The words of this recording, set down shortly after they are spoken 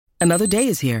Another day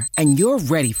is here, and you're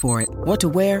ready for it. What to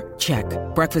wear? Check.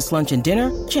 Breakfast, lunch, and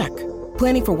dinner? Check.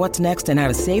 Planning for what's next and how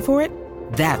to save for it?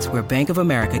 That's where Bank of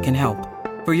America can help.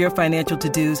 For your financial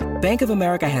to-dos, Bank of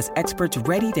America has experts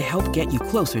ready to help get you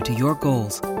closer to your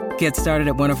goals. Get started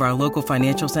at one of our local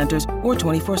financial centers or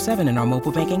 24/7 in our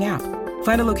mobile banking app.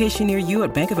 Find a location near you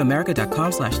at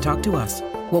bankofamerica.com/talktous.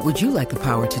 What would you like the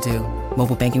power to do?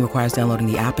 Mobile banking requires downloading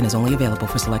the app and is only available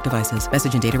for select devices.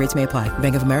 Message and data rates may apply.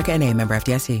 Bank of America N.A., member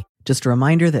FDIC. Just a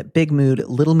reminder that Big Mood,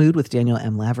 Little Mood with Daniel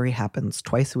M. Lavery happens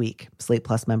twice a week. Slate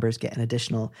Plus members get an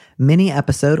additional mini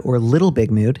episode or Little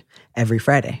Big Mood every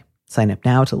Friday. Sign up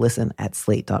now to listen at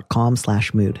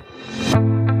slate.com/mood.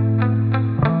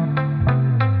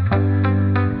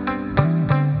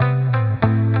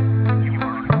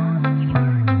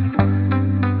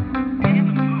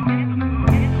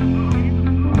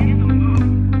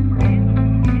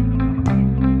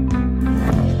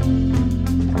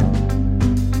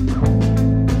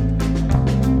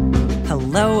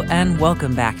 Hello and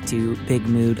welcome back to Big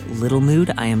Mood, Little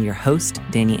Mood. I am your host,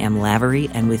 Danny M. Lavery,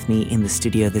 and with me in the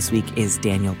studio this week is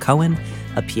Daniel Cohen,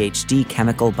 a PhD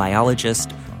chemical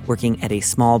biologist working at a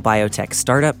small biotech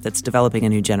startup that's developing a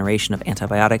new generation of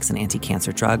antibiotics and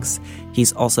anti-cancer drugs.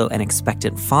 He's also an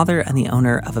expectant father and the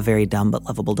owner of a very dumb but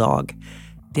lovable dog.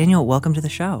 Daniel, welcome to the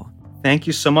show. Thank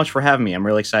you so much for having me. I'm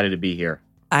really excited to be here.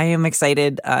 I am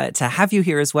excited to have you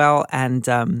here as well, and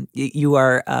you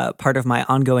are part of my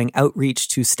ongoing outreach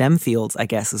to STEM fields, I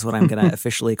guess is what I'm going to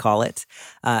officially call it.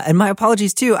 And my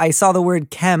apologies, too. I saw the word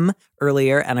chem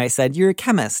earlier, and I said, you're a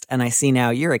chemist, and I see now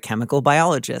you're a chemical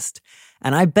biologist.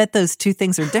 And I bet those two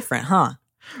things are different, huh?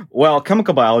 Well,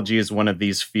 chemical biology is one of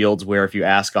these fields where if you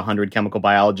ask 100 chemical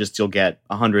biologists, you'll get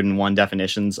 101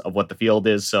 definitions of what the field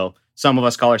is. So some of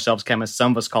us call ourselves chemists,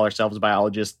 some of us call ourselves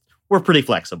biologists. We're pretty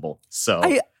flexible. So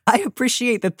I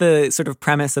appreciate that the sort of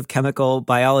premise of chemical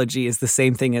biology is the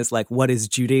same thing as like, what is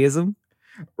Judaism?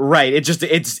 Right.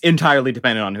 It's entirely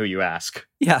dependent on who you ask.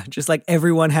 Yeah. Just like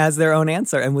everyone has their own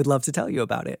answer and would love to tell you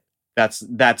about it. That's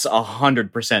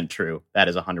 100% true. That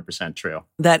is 100% true.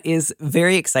 That is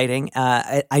very exciting.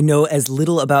 I know as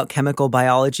little about chemical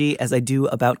biology as I do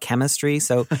about chemistry.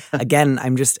 So again,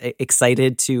 I'm just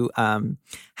excited to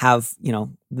have,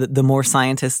 the more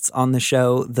scientists on the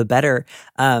show, the better.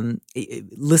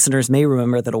 Listeners may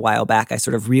remember that a while back, I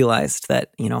sort of realized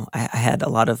that, I had a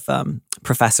lot of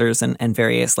professors and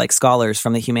various like scholars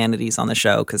from the humanities on the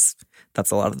show because that's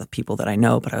a lot of the people that I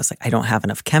know. But I was like, I don't have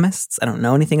enough chemists. I don't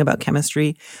know anything about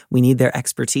chemistry. We need their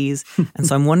expertise. And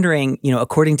so I'm wondering,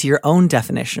 according to your own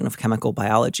definition of chemical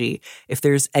biology, if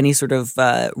there's any sort of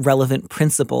relevant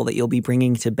principle that you'll be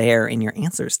bringing to bear in your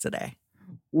answers today.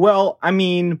 Well, I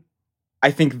mean,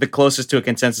 I think the closest to a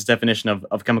consensus definition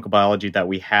of chemical biology that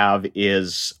we have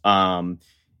is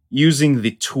using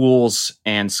the tools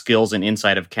and skills and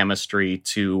insight of chemistry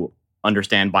to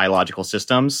understand biological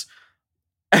systems.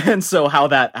 And so how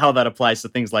that applies to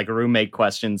things like roommate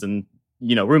questions and,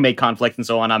 roommate conflict and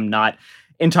so on, I'm not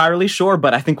entirely sure,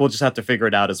 but I think we'll just have to figure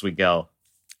it out as we go.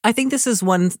 I think this is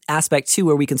one aspect, too,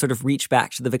 where we can sort of reach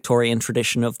back to the Victorian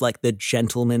tradition of like the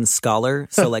gentleman scholar.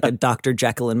 So like a Dr.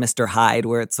 Jekyll and Mr. Hyde,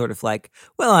 where it's sort of like,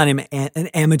 well, I'm an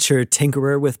amateur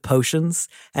tinkerer with potions.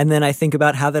 And then I think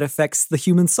about how that affects the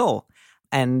human soul.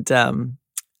 And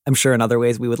I'm sure in other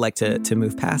ways we would like to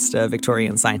move past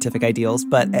Victorian scientific ideals,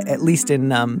 but at least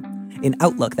in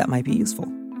outlook, that might be useful.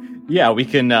 Yeah, we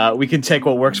can take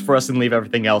what works for us and leave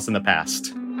everything else in the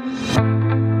past.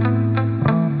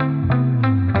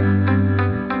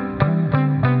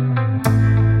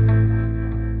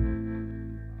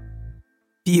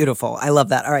 Beautiful. I love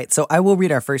that. All right, so I will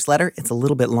read our first letter. It's a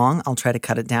little bit long. I'll try to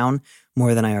cut it down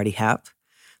more than I already have.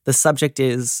 The subject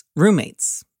is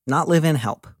roommates, not live-in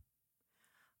help.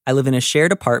 I live in a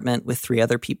shared apartment with 3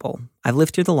 other people. I've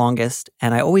lived here the longest,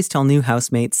 and I always tell new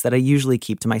housemates that I usually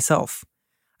keep to myself.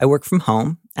 I work from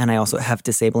home, and I also have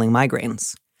disabling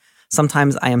migraines.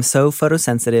 Sometimes I am so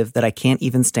photosensitive that I can't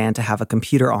even stand to have a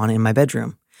computer on in my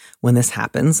bedroom. When this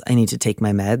happens, I need to take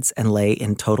my meds and lay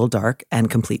in total dark and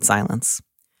complete silence.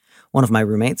 One of my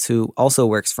roommates, who also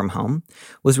works from home,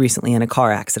 was recently in a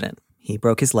car accident. He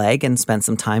broke his leg and spent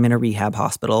some time in a rehab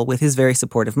hospital with his very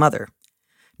supportive mother.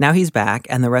 Now he's back,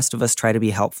 and the rest of us try to be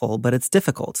helpful, but it's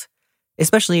difficult.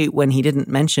 Especially when he didn't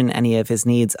mention any of his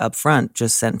needs up front,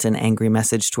 just sent an angry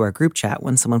message to our group chat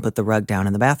when someone put the rug down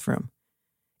in the bathroom.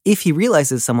 If he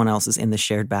realizes someone else is in the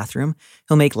shared bathroom,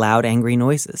 he'll make loud, angry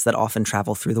noises that often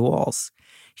travel through the walls.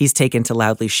 He's taken to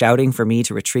loudly shouting for me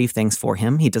to retrieve things for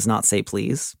him. He does not say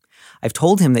please. I've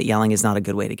told him that yelling is not a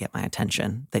good way to get my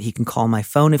attention, that he can call my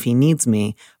phone if he needs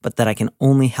me, but that I can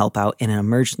only help out in an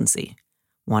emergency.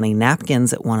 wanting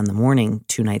napkins at 1 a.m,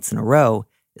 2 nights in a row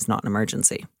is not an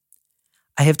emergency.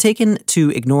 I have taken to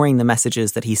ignoring the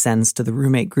messages that he sends to the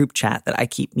roommate group chat that I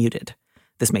keep muted.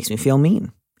 This makes me feel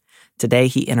mean. Today,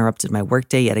 he interrupted my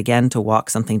workday yet again to walk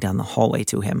something down the hallway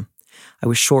to him. I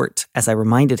was short as I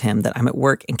reminded him that I'm at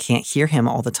work and can't hear him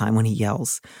all the time when he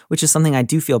yells, which is something I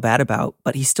do feel bad about,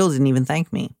 but he still didn't even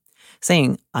thank me.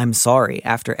 Saying, I'm sorry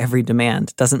after every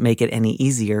demand doesn't make it any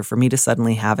easier for me to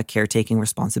suddenly have a caretaking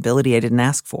responsibility I didn't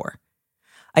ask for.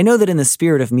 I know that in the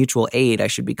spirit of mutual aid, I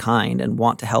should be kind and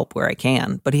want to help where I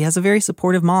can, but he has a very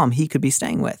supportive mom he could be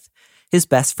staying with. His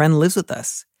best friend lives with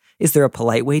us. Is there a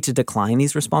polite way to decline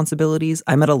these responsibilities?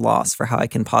 I'm at a loss for how I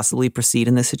can possibly proceed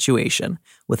in this situation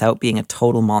without being a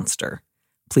total monster.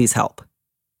 Please help.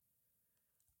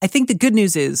 I think the good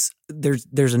news is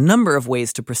there's a number of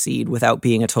ways to proceed without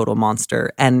being a total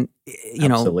monster. And,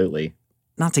 Absolutely.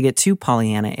 Not to get too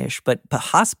Pollyanna-ish, but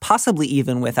possibly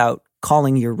even without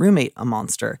calling your roommate a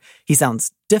monster. He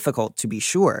sounds difficult, to be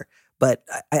sure, but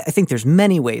I think there's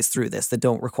many ways through this that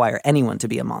don't require anyone to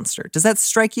be a monster. Does that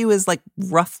strike you as like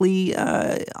roughly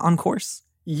on course?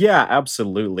 Yeah,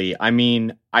 absolutely. I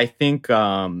mean, I think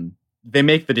they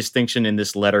make the distinction in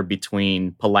this letter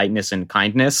between politeness and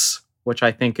kindness, which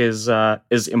I think is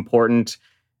important.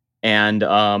 And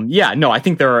I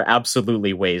think there are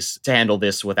absolutely ways to handle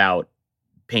this without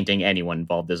painting anyone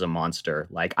involved as a monster.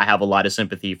 Like, I have a lot of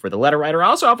sympathy for the letter writer. I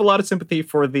also have a lot of sympathy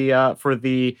for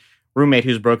the roommate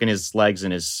who's broken his legs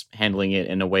and is handling it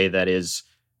in a way that is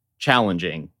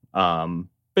challenging,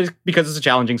 but because it's a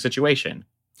challenging situation.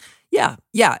 Yeah,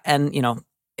 and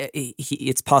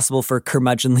it's possible for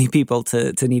curmudgeonly people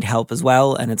to need help as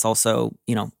well, and it's also,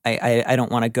 I don't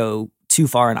want to go too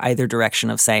far in either direction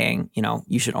of saying,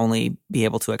 you should only be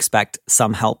able to expect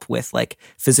some help with like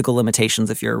physical limitations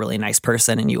if you're a really nice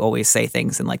person and you always say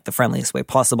things in like the friendliest way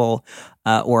possible,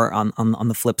 or on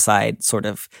the flip side, sort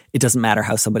of, it doesn't matter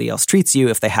how somebody else treats you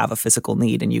if they have a physical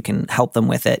need and you can help them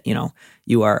with it.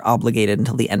 You are obligated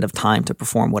until the end of time to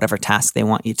perform whatever task they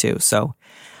want you to. So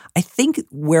I think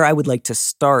where I would like to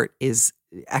start is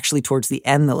actually towards the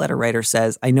end. The letter writer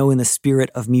says, I know in the spirit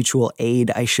of mutual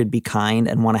aid, I should be kind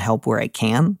and want to help where I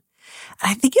can. And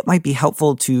I think it might be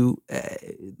helpful to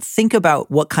think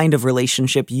about what kind of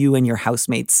relationship you and your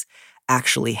housemates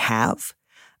actually have.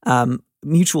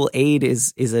 Mutual aid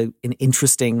is an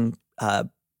interesting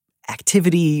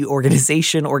activity,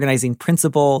 organizing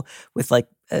principle with like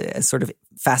a sort of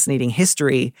fascinating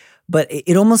history, but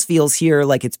it almost feels here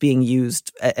like it's being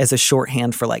used as a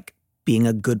shorthand for like being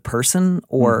a good person,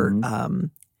 or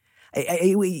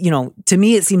to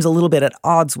me it seems a little bit at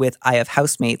odds with, I have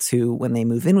housemates who, when they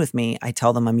move in with me, I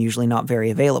tell them I'm usually not very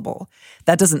available.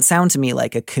 That doesn't sound to me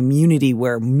like a community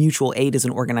where mutual aid is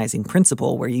an organizing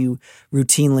principle, where you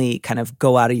routinely kind of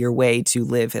go out of your way to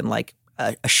live in like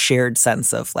a shared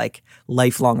sense of like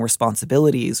lifelong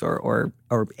responsibilities or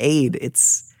aid.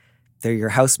 They're your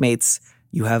housemates.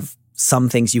 You have some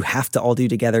things you have to all do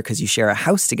together because you share a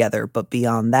house together, but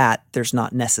beyond that, there's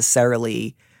not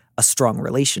necessarily a strong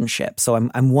relationship. So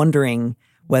I'm wondering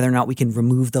whether or not we can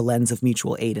remove the lens of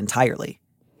mutual aid entirely.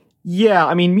 Yeah,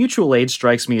 I mean, mutual aid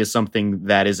strikes me as something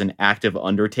that is an active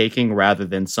undertaking rather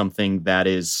than something that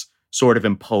is sort of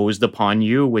imposed upon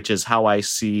you, which is how I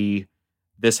see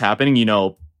this happening.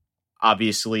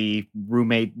 Obviously,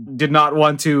 roommate did not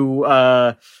want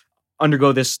to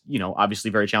undergo this, obviously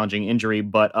very challenging injury,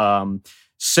 but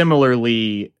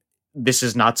similarly, this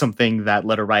is not something that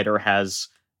letter writer has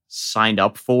signed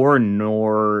up for,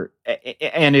 and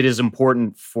it is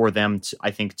important for them to,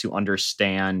 I think, to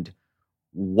understand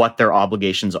what their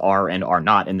obligations are and are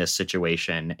not in this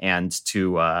situation, and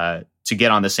to get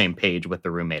on the same page with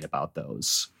the roommate about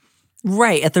those.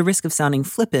 Right. At the risk of sounding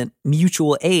flippant,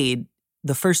 mutual aid,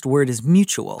 the first word is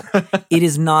mutual. It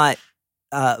is not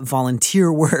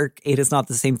volunteer work. It is not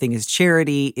the same thing as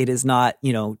charity. It is not,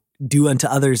 do unto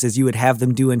others as you would have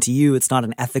them do unto you. It's not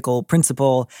an ethical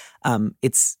principle.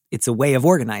 It's a way of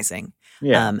organizing.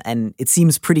 Yeah. And it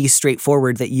seems pretty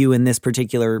straightforward that you and this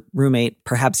particular roommate,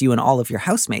 perhaps you and all of your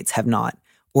housemates, have not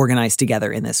organized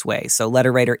together in this way. So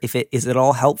letter writer, is it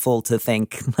all helpful to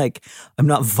think like, I'm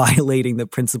not violating the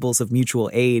principles of mutual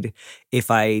aid if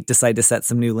I decide to set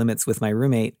some new limits with my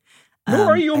roommate? Nor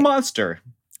are you a monster?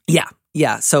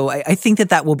 Yeah. So I think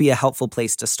that will be a helpful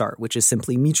place to start, which is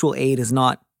simply mutual aid is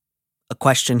not a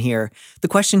question here. The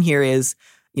question here is,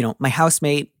 my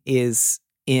housemate is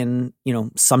in,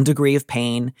 some degree of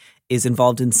pain, is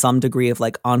involved in some degree of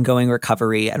like ongoing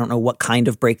recovery. I don't know what kind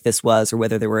of break this was or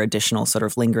whether there were additional sort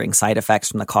of lingering side effects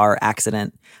from the car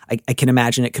accident. I can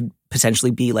imagine it could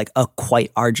potentially be like a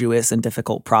quite arduous and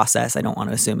difficult process. I don't want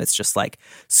to assume it's just like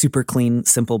super clean,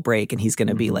 simple break and he's going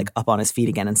to be like up on his feet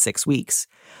again in 6 weeks.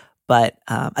 But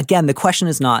again, the question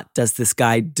is not, does this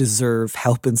guy deserve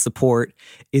help and support?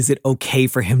 Is it okay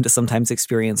for him to sometimes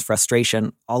experience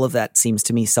frustration? All of that seems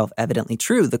to me self-evidently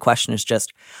true. The question is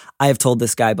just, I have told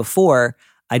this guy before,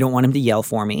 I don't want him to yell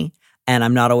for me, and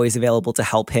I'm not always available to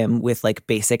help him with like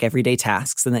basic everyday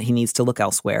tasks and that he needs to look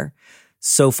elsewhere.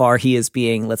 So far, he is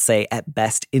being, let's say, at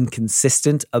best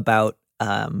inconsistent about,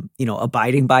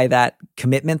 abiding by that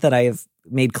commitment that I have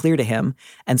made clear to him.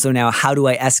 And so now how do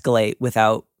I escalate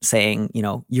without saying,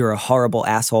 you're a horrible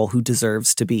asshole who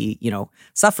deserves to be,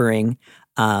 suffering,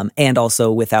 and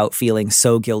also without feeling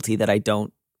so guilty that I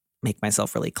don't make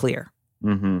myself really clear.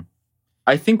 Mm-hmm.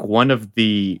 I think one of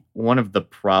the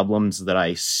problems that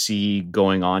I see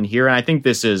going on here, and I think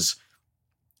this is,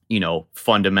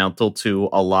 fundamental to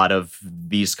a lot of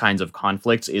these kinds of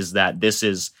conflicts, is that this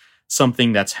is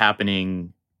something that's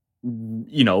happening.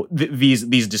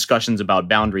 These discussions about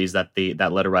boundaries that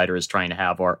that letter writer is trying to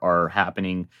have are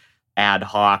happening ad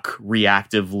hoc,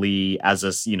 reactively, as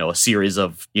a series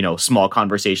of small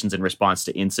conversations in response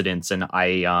to incidents. And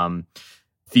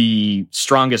the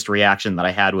strongest reaction that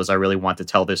I had was I really want to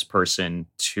tell this person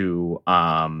to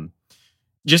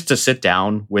just to sit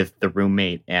down with the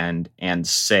roommate and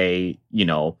say,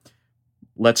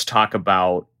 let's talk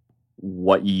about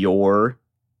what your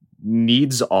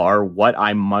needs are, what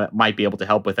I might be able to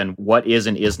help with, and what is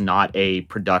and is not a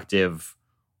productive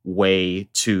way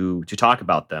to talk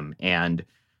about them, and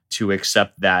to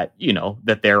accept that,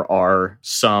 that there are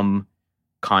some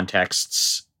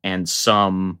contexts and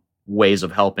some ways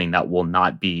of helping that will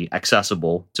not be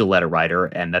accessible to letter writer,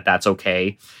 and that's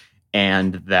okay.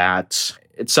 And that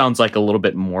it sounds like a little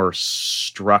bit more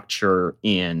structure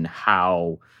in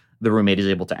how the roommate is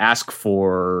able to ask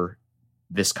for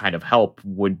this kind of help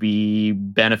would be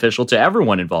beneficial to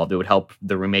everyone involved. It would help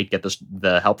the roommate get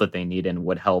the help that they need, and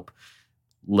would help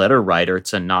letter writer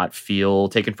to not feel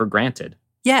taken for granted.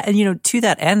 Yeah, and to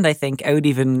that end, I think I would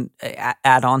even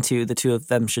add on to the two of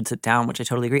them should sit down, which I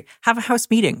totally agree. Have a house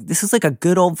meeting. This is like a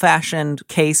good old-fashioned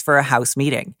case for a house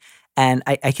meeting. And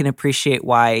I can appreciate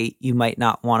why you might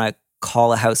not want to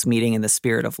call a house meeting in the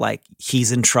spirit of like,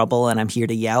 he's in trouble and I'm here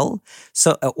to yell.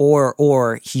 So,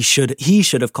 or he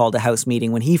should have called a house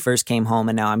meeting when he first came home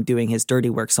and now I'm doing his dirty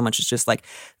work. So much as just like,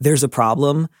 there's a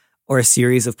problem or a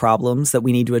series of problems that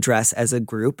we need to address as a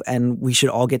group, and we should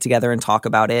all get together and talk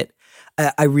about it.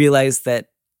 I realize that,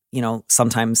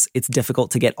 sometimes it's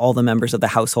difficult to get all the members of the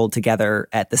household together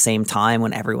at the same time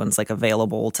when everyone's like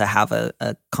available to have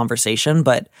a conversation.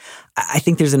 But I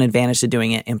think there's an advantage to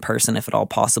doing it in person, if at all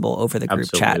possible, over the group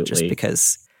chat, just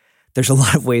because there's a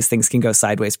lot of ways things can go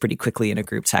sideways pretty quickly in a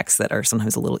group text that are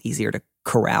sometimes a little easier to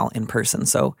corral in person.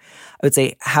 So I would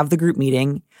say have the group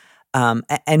meeting,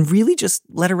 and really just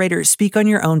let a writer speak on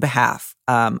your own behalf.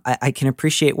 I can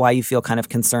appreciate why you feel kind of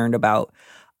concerned about.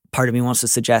 Part of me wants to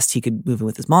suggest he could move in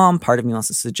with his mom. Part of me wants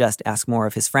to suggest ask more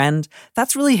of his friend.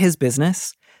 That's really his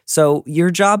business. So your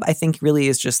job, I think, really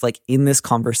is just like in this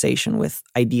conversation with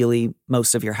ideally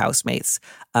most of your housemates,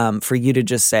 for you to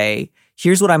just say,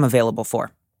 here's what I'm available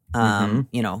for, and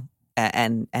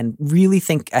really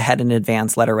think ahead in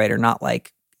advance, letter writer, not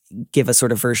like give a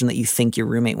sort of version that you think your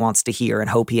roommate wants to hear and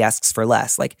hope he asks for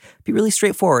less. Like, be really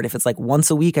straightforward. If it's like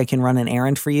once a week I can run an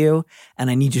errand for you and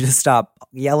I need you to stop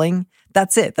yelling,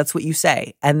 that's it. That's what you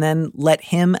say. And then let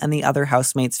him and the other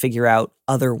housemates figure out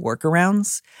other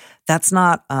workarounds. That's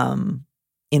not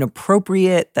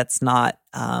inappropriate. That's not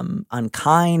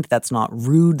unkind. That's not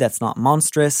rude. That's not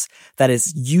monstrous. That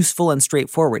is useful and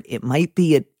straightforward. It might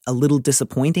be a little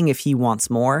disappointing if he wants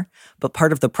more, but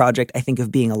part of the project, I think,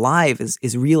 of being alive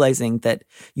is realizing that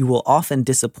you will often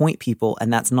disappoint people,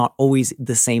 and that's not always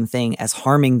the same thing as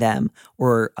harming them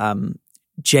or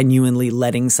genuinely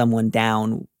letting someone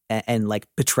down and like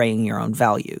betraying your own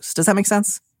values. Does that make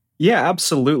sense? Yeah,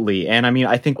 absolutely. And I mean,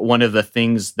 I think one of the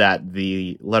things that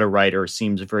the letter writer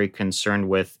seems very concerned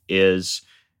with is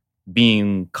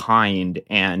being kind.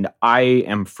 And I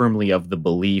am firmly of the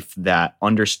belief that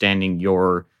understanding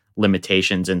your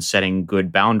limitations and setting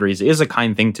good boundaries is a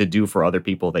kind thing to do for other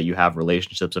people that you have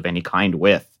relationships of any kind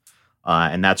with.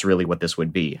 And that's really what this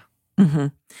would be. Mm-hmm.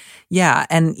 Yeah.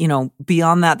 And,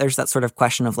 beyond that, there's that sort of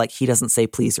question of like, he doesn't say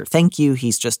please or thank you.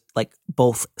 He's just like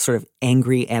both sort of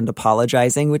angry and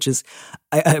apologizing, which is,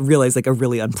 I realize, like a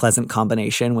really unpleasant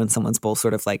combination when someone's both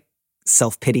sort of like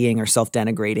self-pitying or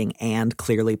self-denigrating and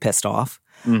clearly pissed off.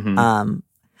 Mm-hmm.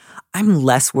 I'm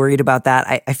less worried about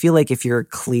that. I feel like if you're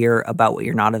clear about what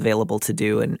you're not available to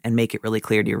do and make it really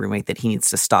clear to your roommate that he needs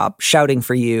to stop shouting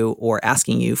for you or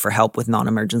asking you for help with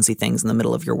non-emergency things in the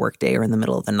middle of your workday or in the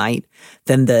middle of the night,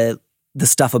 then the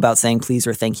stuff about saying please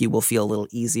or thank you will feel a little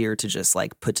easier to just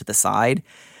like put to the side.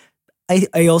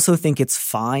 I also think it's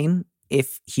fine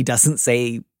if he doesn't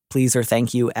say please or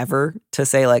thank you ever, to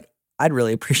say like, I'd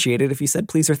really appreciate it if you said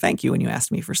please or thank you when you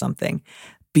asked me for something.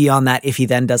 Beyond that, if he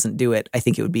then doesn't do it, I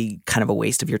think it would be kind of a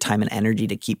waste of your time and energy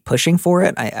to keep pushing for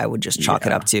it. I would just chalk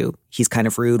it up to he's kind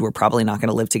of rude. We're probably not going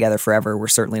to live together forever. We're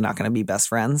certainly not going to be best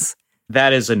friends.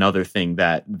 That is another thing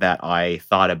that I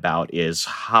thought about, is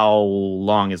how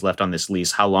long is left on this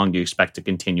lease? How long do you expect to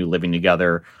continue living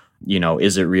together? You know,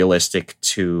 is it realistic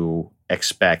to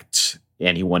expect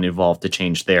anyone involved to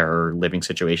change their living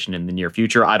situation in the near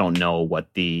future? I don't know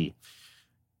what the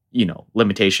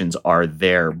limitations are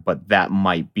there, but that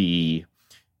might be,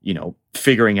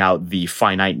 figuring out the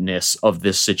finiteness of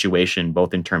this situation,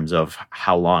 both in terms of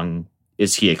how long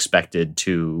is he expected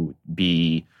to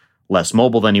be less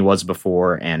mobile than he was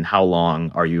before, and how long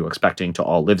are you expecting to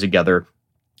all live together.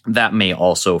 That may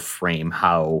also frame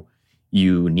how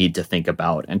you need to think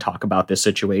about and talk about this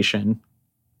situation.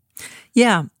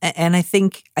 Yeah, and I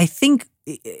think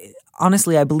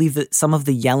honestly, I believe that some of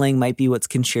the yelling might be what's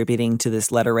contributing to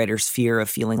this letter writer's fear of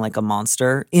feeling like a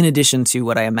monster, in addition to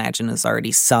what I imagine is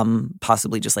already some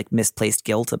possibly just like misplaced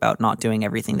guilt about not doing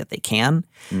everything that they can.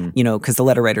 Because the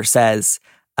letter writer says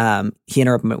he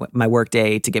interrupted my work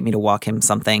day to get me to walk him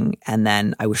something, and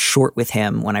then I was short with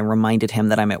him when I reminded him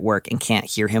that I'm at work and can't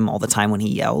hear him all the time when he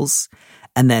yells.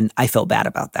 And then I felt bad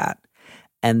about that.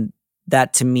 And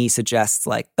that to me suggests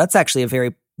like that's actually a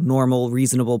very normal,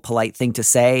 reasonable, polite thing to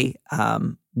say.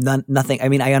 Nothing. I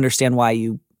mean, I understand why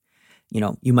you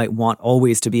might want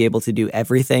always to be able to do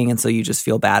everything, and so you just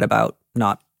feel bad about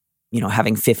not,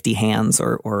 having 50 hands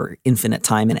or infinite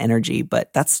time and energy.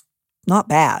 But that's not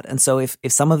bad. And so if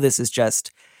some of this is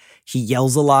just he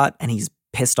yells a lot and he's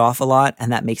pissed off a lot,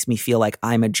 and that makes me feel like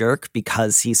I'm a jerk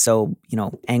because he's so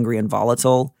angry and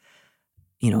volatile.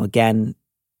 Again,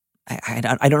 I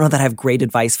don't know that I have great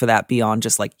advice for that beyond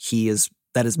just like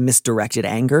that is misdirected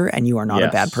anger, and you are not a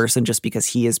bad person just because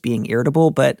he is being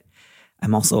irritable. But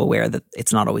I'm also aware that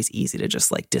it's not always easy to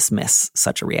just like dismiss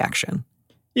such a reaction.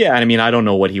 Yeah, I mean, I don't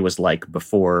know what he was like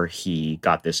before he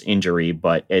got this injury,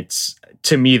 but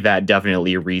to me that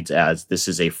definitely reads as this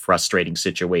is a frustrating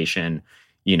situation.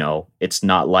 It's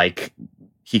not like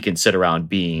he can sit around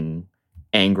being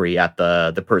angry at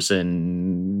the other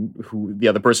person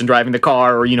driving the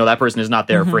car, or that person is not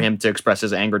there for him to express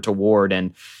his anger toward,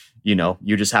 and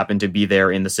you just happen to be there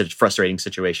in the frustrating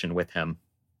situation with him.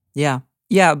 Yeah,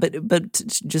 but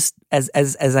just as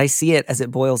I see it, as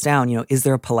it boils down, is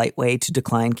there a polite way to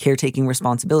decline caretaking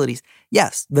responsibilities?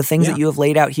 Yes, the things that you have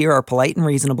laid out here are polite and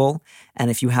reasonable,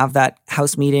 and if you have that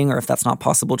house meeting, or if that's not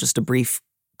possible, just a brief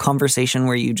conversation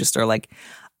where you just are like,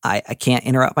 I can't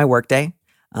interrupt my workday.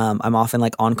 I'm often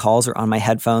like on calls or on my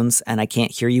headphones, and I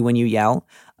can't hear you when you yell.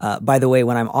 By the way,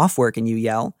 when I'm off work and you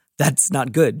yell, that's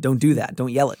not good. Don't do that.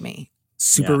 Don't yell at me.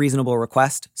 Super reasonable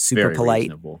request. Super Very polite.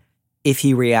 Reasonable. If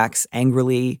he reacts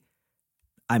angrily,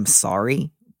 I'm sorry,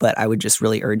 but I would just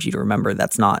really urge you to remember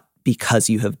that's not because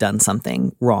you have done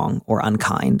something wrong or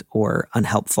unkind or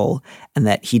unhelpful, and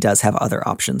that he does have other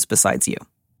options besides you.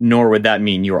 Nor would that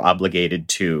mean you're obligated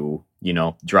to,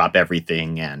 drop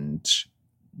everything and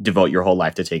devote your whole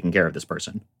life to taking care of this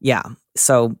person. Yeah.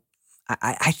 So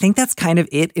I think that's kind of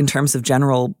it in terms of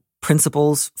general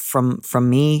principles from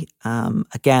me.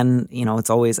 Again, it's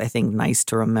always, I think, nice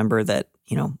to remember that,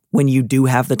 when you do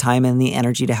have the time and the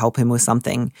energy to help him with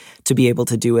something, to be able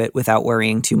to do it without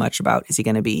worrying too much about, is he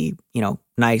going to be,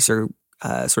 nice or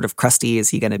sort of crusty? Is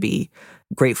he going to be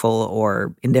grateful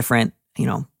or indifferent?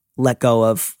 Let go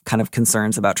of kind of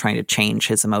concerns about trying to change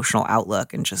his emotional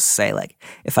outlook and just say, like,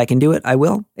 if I can do it, I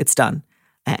will. It's done.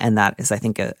 And that is, I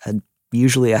think,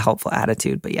 usually a helpful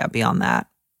attitude. But yeah, beyond that,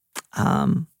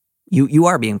 you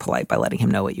are being polite by letting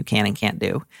him know what you can and can't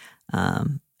do.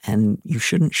 And you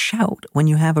shouldn't shout when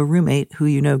you have a roommate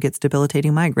who gets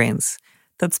debilitating migraines.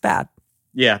 That's bad.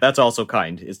 Yeah, that's also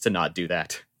kind, is to not do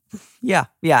that. Yeah,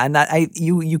 and that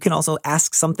you can also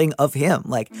ask something of him,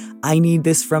 like, I need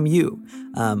this from you.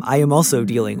 I am also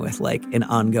dealing with like an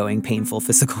ongoing painful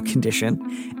physical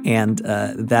condition, and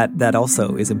that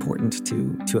also is important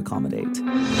to accommodate.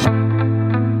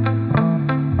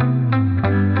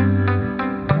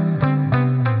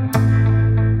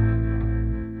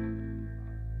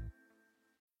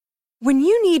 When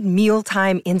you need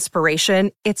mealtime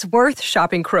inspiration, it's worth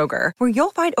shopping Kroger, where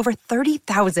you'll find over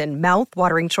 30,000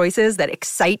 mouth-watering choices that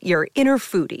excite your inner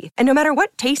foodie. And no matter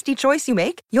what tasty choice you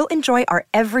make, you'll enjoy our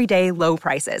everyday low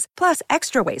prices, plus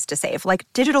extra ways to save, like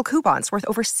digital coupons worth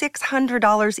over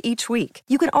 $600 each week.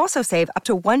 You can also save up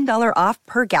to $1 off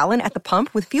per gallon at the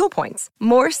pump with fuel points.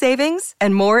 More savings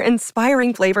and more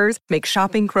inspiring flavors make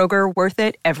shopping Kroger worth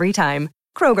it every time.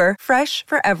 Kroger, fresh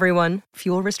for everyone.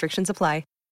 Fuel restrictions apply.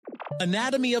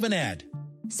 Anatomy of an ad.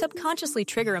 Subconsciously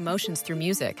trigger emotions through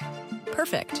music.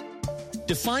 Perfect.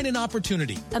 Define an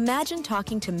opportunity. Imagine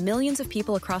talking to millions of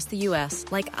people across the U.S.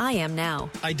 like I am now.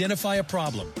 Identify a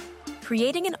problem.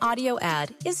 Creating an audio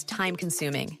ad is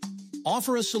time-consuming.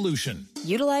 Offer a solution.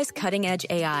 Utilize cutting-edge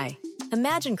AI.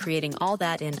 Imagine creating all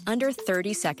that in under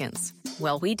 30 seconds.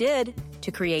 Well, we did,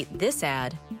 to create this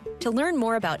ad. To learn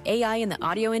more about AI in the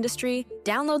audio industry,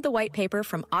 download the white paper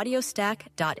from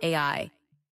audiostack.ai.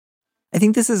 I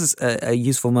think this is a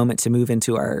useful moment to move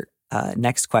into our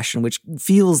next question, which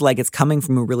feels like it's coming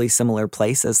from a really similar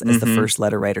place as the first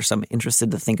letter writer. So I'm interested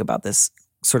to think about this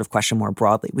sort of question more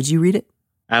broadly. Would you read it?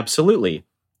 Absolutely.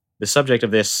 The subject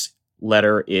of this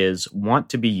letter is want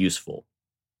to be useful.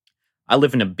 I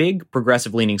live in a big,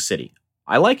 progressive-leaning city.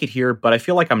 I like it here, but I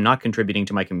feel like I'm not contributing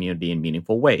to my community in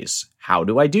meaningful ways. How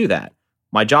do I do that?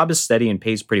 My job is steady and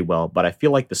pays pretty well, but I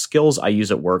feel like the skills I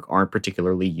use at work aren't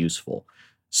particularly useful.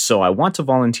 So I want to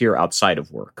volunteer outside of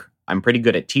work. I'm pretty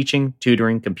good at teaching,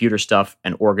 tutoring, computer stuff,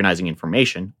 and organizing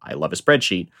information. I love a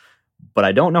spreadsheet, but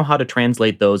I don't know how to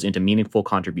translate those into meaningful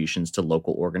contributions to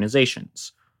local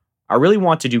organizations. I really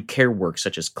want to do care work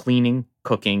such as cleaning,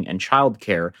 cooking, and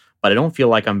childcare, but I don't feel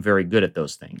like I'm very good at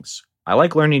those things. I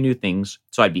like learning new things,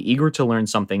 so I'd be eager to learn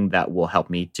something that will help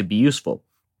me to be useful.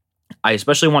 I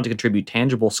especially want to contribute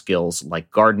tangible skills like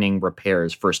gardening,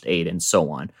 repairs, first aid, and so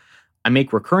on. I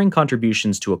make recurring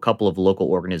contributions to a couple of local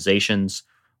organizations.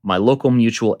 My local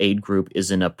mutual aid group is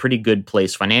in a pretty good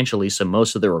place financially, so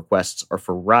most of the requests are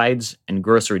for rides and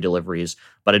grocery deliveries,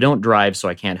 but I don't drive, so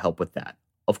I can't help with that.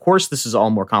 Of course, this is all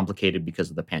more complicated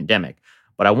because of the pandemic,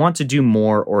 but I want to do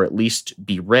more, or at least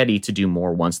be ready to do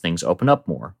more once things open up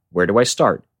more. Where do I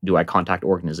start? Do I contact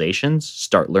organizations?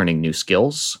 Start learning new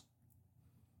skills?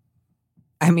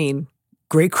 I mean,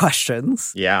 great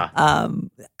questions. Yeah.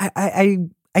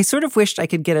 I sort of wished I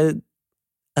could get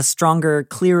a stronger,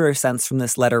 clearer sense from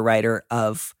this letter writer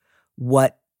of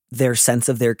what their sense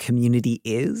of their community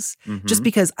is. Just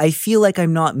because I feel like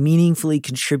I'm not meaningfully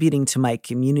contributing to my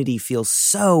community feels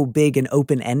so big and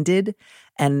open-ended.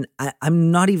 And I'm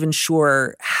not even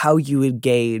sure how you would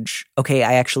gauge, okay,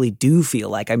 I actually do feel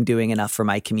like I'm doing enough for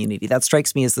my community. That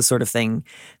strikes me as the sort of thing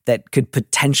that could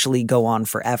potentially go on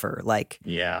forever. Like,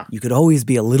 you could always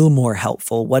be a little more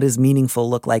helpful. What does meaningful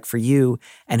look like for you,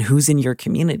 and who's in your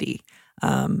community?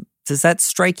 Does that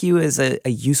strike you as a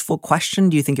useful question?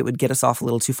 Do you think it would get us off a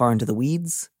little too far into the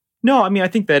weeds? No, I mean, I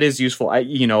think that is useful.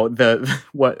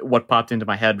 What popped into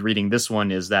my head reading this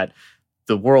one is that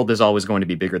the world is always going to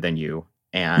be bigger than you.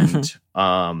 And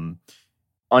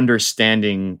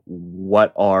understanding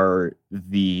what are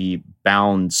the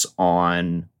bounds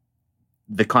on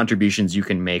the contributions you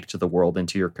can make to the world and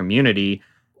to your community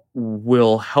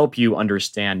will help you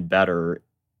understand better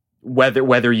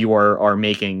whether you are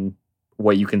making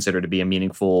what you consider to be a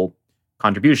meaningful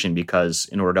contribution. Because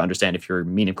in order to understand if you're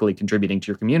meaningfully contributing to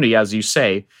your community, as you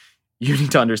say, you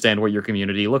need to understand what your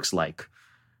community looks like.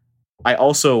 I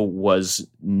also was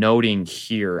noting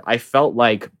here, I felt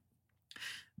like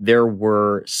there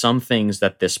were some things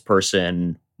that this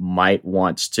person might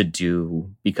want to do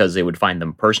because they would find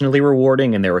them personally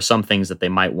rewarding, and there were some things that they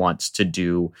might want to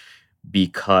do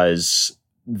because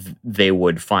they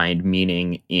would find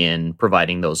meaning in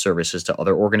providing those services to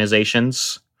other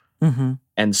organizations.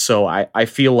 And so I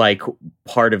feel like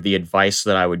part of the advice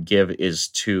that I would give is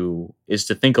to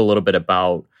think a little bit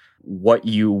about what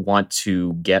you want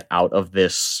to get out of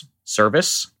this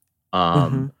service.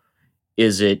 Do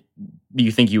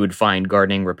you think you would find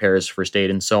gardening, repairs, first aid,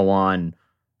 and so on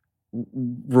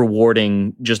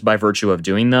rewarding just by virtue of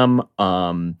doing them,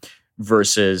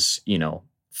 versus,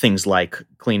 things like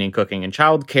cleaning, cooking, and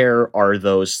childcare? Are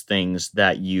those things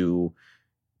that you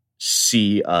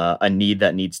see a need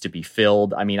that needs to be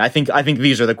filled? I mean, I think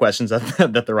these are the questions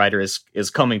that the writer is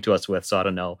coming to us with. So I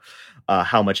don't know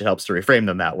how much it helps to reframe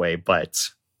them that way, but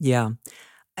yeah,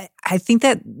 I think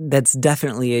that's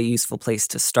definitely a useful place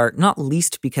to start. Not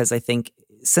least because I think,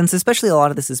 since especially a lot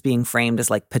of this is being framed as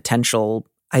like potential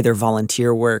either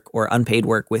volunteer work or unpaid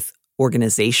work with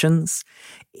organizations,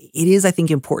 it is, I think,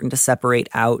 important to separate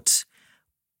out,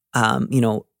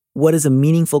 what does a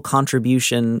meaningful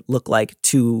contribution look like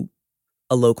to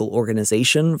a local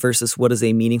organization versus what does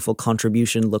a meaningful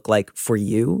contribution look like for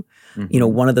you. You know,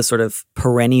 one of the sort of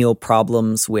perennial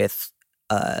problems with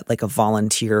like a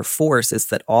volunteer force is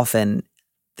that often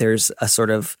there's a sort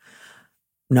of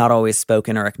not always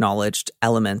spoken or acknowledged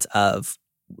element of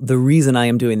the reason I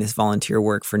am doing this volunteer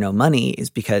work for no money is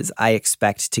because I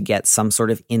expect to get some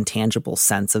sort of intangible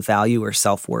sense of value or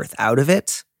self-worth out of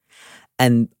it.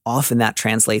 And often that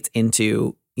translates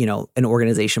into, you know, an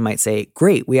organization might say,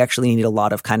 great, we actually need a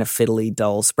lot of kind of fiddly,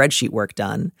 dull spreadsheet work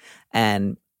done.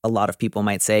 And a lot of people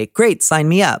might say, great, sign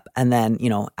me up. And then, you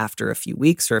know, after a few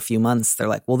weeks or a few months, they're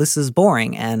like, well, this is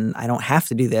boring and I don't have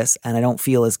to do this. And I don't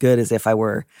feel as good as if I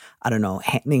were, I don't know,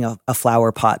 handing a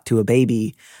flower pot to a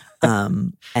baby.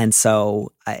 And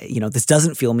so, you know, this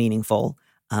doesn't feel meaningful.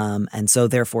 And so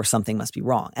therefore something must be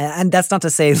wrong. And that's not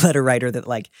to say, letter writer, that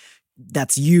like,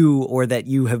 that's you or that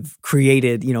you have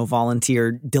created, you know,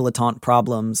 volunteer dilettante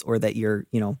problems or that you're,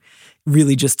 you know,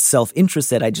 really just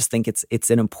self-interested. I just think it's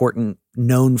an important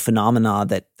known phenomena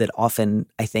that often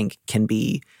I think can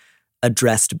be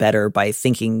addressed better by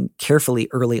thinking carefully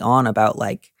early on about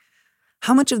like,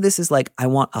 how much of this is like, I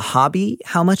want a hobby?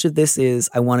 How much of this is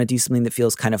I want to do something that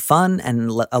feels kind of fun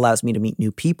and allows me to meet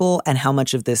new people? And how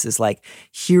much of this is like,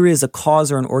 here is a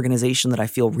cause or an organization that I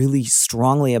feel really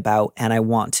strongly about and I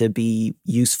want to be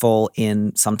useful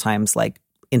in sometimes like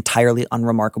entirely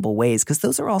unremarkable ways? Because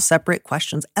those are all separate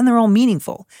questions and they're all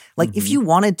meaningful. Like if you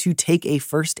wanted to take a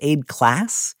first aid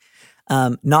class,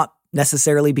 not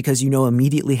necessarily because you know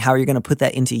immediately how you're going to put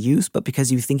that into use, but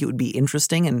because you think it would be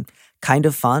interesting and kind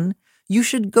of fun, you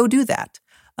should go do that.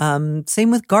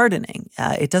 Same with gardening.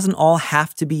 It doesn't all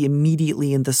have to be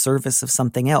immediately in the service of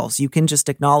something else. You can just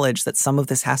acknowledge that some of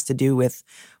this has to do with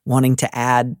wanting to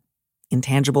add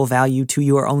intangible value to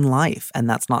your own life. And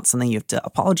that's not something you have to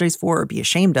apologize for or be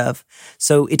ashamed of.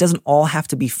 So it doesn't all have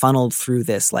to be funneled through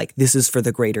this, like, this is for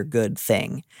the greater good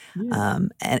thing. Yeah.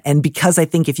 And because I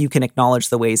think if you can acknowledge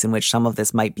the ways in which some of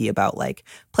this might be about like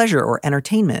pleasure or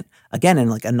entertainment, again, in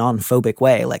like a non-phobic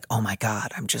way, like, oh my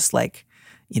God, I'm just like,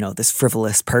 you know, this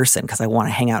frivolous person because I want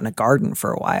to hang out in a garden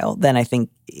for a while, then I think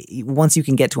once you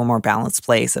can get to a more balanced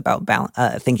place about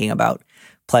thinking about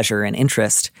pleasure and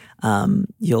interest,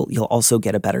 you'll also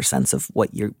get a better sense of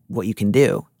what you can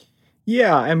do.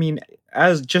 Yeah, I mean,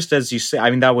 as you say, I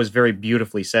mean, that was very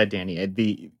beautifully said, Danny.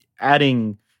 The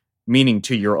adding meaning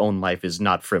to your own life is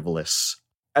not frivolous,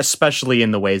 especially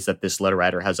in the ways that this letter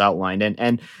writer has outlined.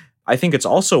 And I think it's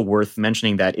also worth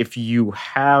mentioning that if you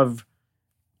have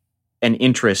an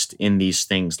interest in these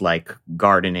things like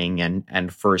gardening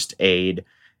and first aid,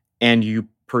 and you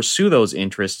pursue those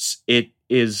interests, it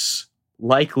is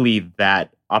likely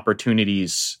that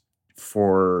opportunities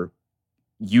for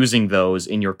using those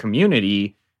in your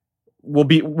community will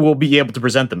be able to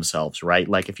present themselves, right?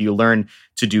 Like if you learn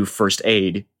to do first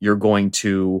aid, you're going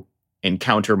to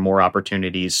encounter more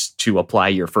opportunities to apply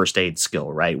your first aid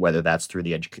skill, right? Whether that's through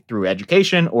through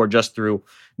education or just through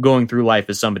going through life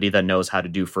as somebody that knows how to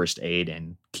do first aid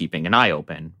and keeping an eye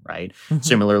open, right? Mm-hmm.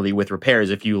 Similarly with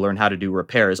repairs, if you learn how to do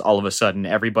repairs, all of a sudden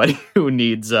everybody who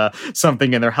needs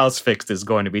something in their house fixed is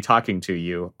going to be talking to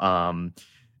you. And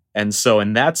so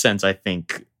in that sense, I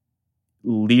think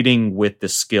leading with the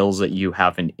skills that you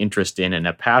have an interest in and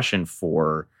a passion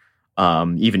for,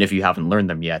 even if you haven't learned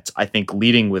them yet, I think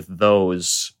leading with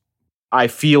those, I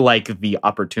feel like the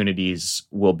opportunities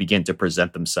will begin to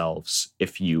present themselves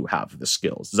if you have the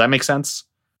skills. Does that make sense?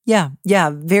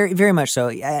 Yeah, very, very much so.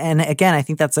 And again, I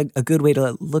think that's a good way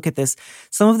to look at this.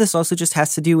 Some of this also just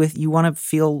has to do with you want to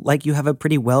feel like you have a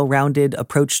pretty well-rounded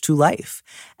approach to life.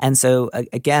 And so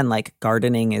again, like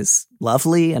gardening is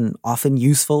lovely and often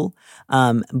useful,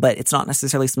 but it's not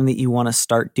necessarily something that you want to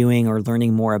start doing or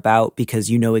learning more about because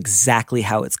you know exactly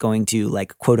how it's going to,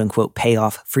 like, quote unquote, pay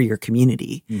off for your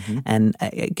community. Mm-hmm. And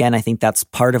again, I think that's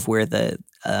part of where the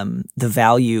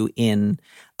value in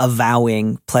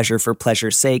avowing pleasure for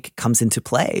pleasure's sake comes into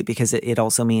play, because it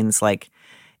also means, like,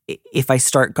 if I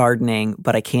start gardening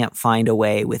but I can't find a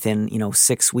way within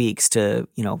 6 weeks to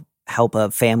help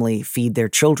a family feed their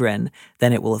children,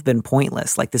 then it will have been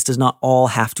pointless. Like, this does not all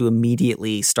have to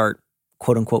immediately start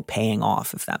quote unquote paying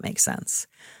off, if that makes sense.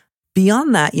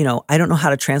 Beyond that, I don't know how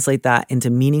to translate that into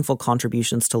meaningful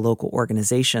contributions to local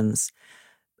organizations.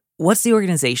 What's the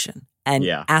organization? And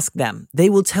ask them. They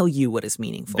will tell you what is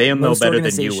meaningful. They'll know better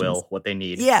than you will what they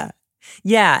need.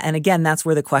 Yeah. And again, that's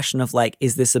where the question of, like,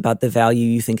 is this about the value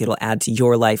you think it'll add to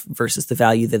your life versus the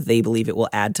value that they believe it will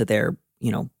add to their,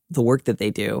 the work that they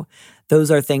do.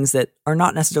 Those are things that are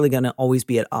not necessarily going to always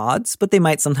be at odds, but they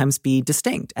might sometimes be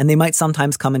distinct, and they might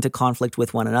sometimes come into conflict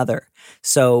with one another.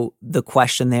 So the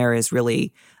question there is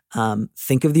really,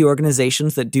 Think of the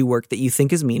organizations that do work that you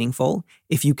think is meaningful.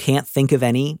 If you can't think of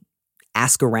any,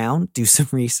 ask around, do some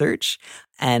research,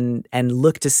 and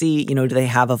look to see, do they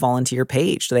have a volunteer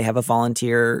page? Do they have a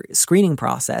volunteer screening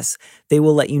process? They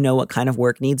will let you know what kind of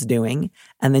work needs doing.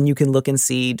 And then you can look and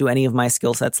see, do any of my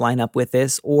skill sets line up with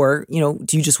this? Or,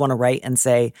 do you just want to write and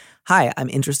say, hi, I'm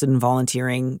interested in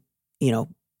volunteering,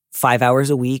 5 hours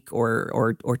a week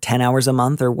or 10 hours a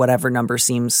month or whatever number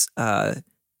seems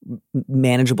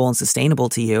manageable and sustainable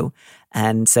to you,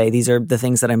 and say, these are the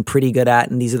things that I'm pretty good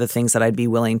at, and these are the things that I'd be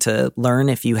willing to learn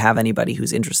if you have anybody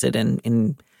who's interested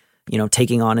in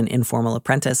taking on an informal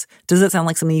apprentice. Does it sound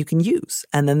like something you can use?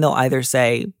 And then they'll either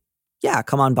say, yeah,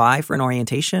 come on by for an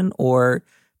orientation, or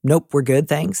nope, we're good,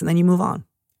 thanks, and then you move on.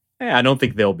 Yeah, I don't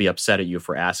think they'll be upset at you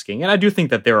for asking. And I do think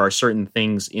that there are certain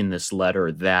things in this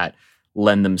letter that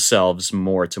lend themselves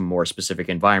more to more specific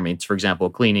environments. For example,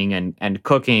 cleaning and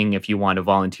cooking, if you want to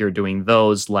volunteer doing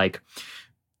those, like,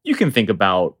 you can think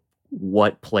about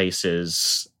what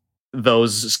places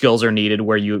those skills are needed,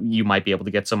 where you might be able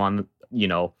to get some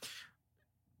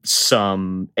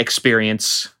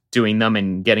experience doing them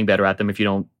and getting better at them if you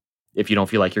don't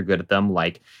feel like you're good at them.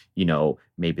 Like,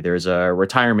 maybe there's a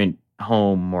retirement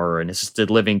home or an assisted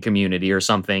living community or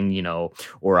something,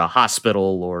 or a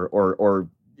hospital or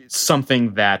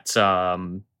something that,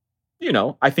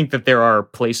 I think that there are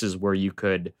places where you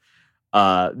could,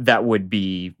 that would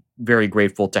be very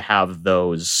grateful to have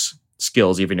those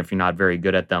skills, even if you're not very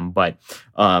good at them. But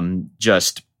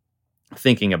just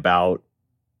thinking about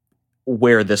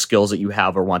where the skills that you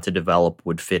have or want to develop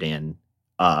would fit in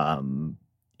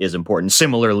is important.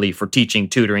 Similarly, for teaching,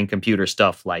 tutoring, computer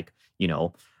stuff, like,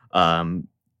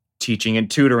 teaching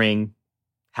and tutoring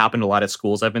happen a lot at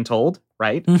schools, I've been told,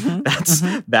 right?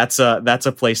 That's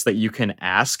a place that you can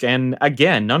ask. And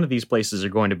again, none of these places are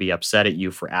going to be upset at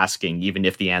you for asking, even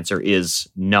if the answer is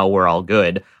no, we're all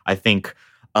good. I think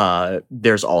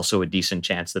there's also a decent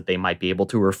chance that they might be able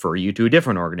to refer you to a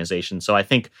different organization. So I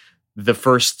think the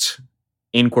first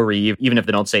inquiry, even if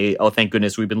they don't say, oh, thank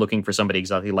goodness we've been looking for somebody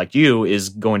exactly like you, is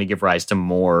going to give rise to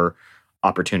more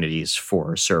opportunities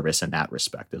for service in that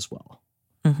respect as well.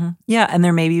 Yeah, and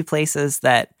there may be places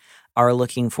that are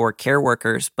looking for care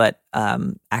workers, but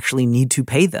actually need to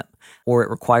pay them, or it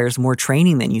requires more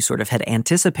training than you sort of had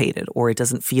anticipated, or it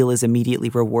doesn't feel as immediately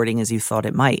rewarding as you thought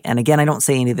it might. And again, I don't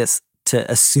say any of this to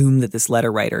assume that this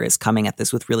letter writer is coming at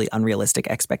this with really unrealistic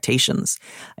expectations.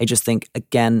 I just think,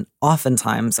 again,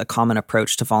 oftentimes a common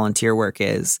approach to volunteer work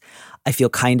is, I feel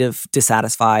kind of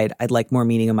dissatisfied. I'd like more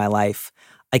meaning in my life.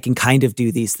 I can kind of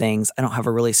do these things. I don't have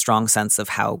a really strong sense of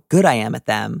how good I am at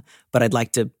them, but I'd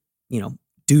like to,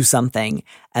 do something.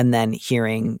 And then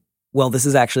hearing, well, this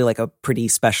is actually like a pretty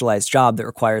specialized job that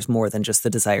requires more than just the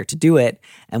desire to do it.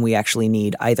 And we actually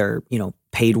need either,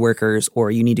 paid workers,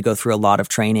 or you need to go through a lot of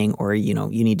training, or,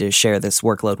 you need to share this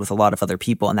workload with a lot of other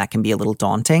people. And that can be a little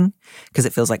daunting, because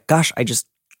it feels like, gosh, I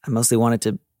mostly wanted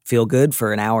to feel good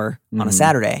for an hour on a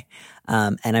Saturday.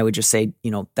 And I would just say,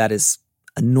 that is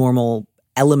a normal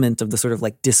element of the sort of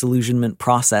like disillusionment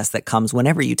process that comes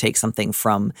whenever you take something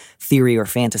from theory or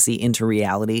fantasy into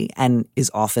reality, and is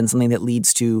often something that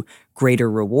leads to greater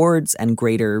rewards and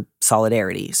greater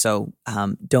solidarity. So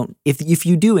if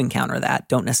you do encounter that,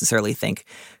 don't necessarily think,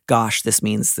 gosh, this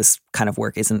means this kind of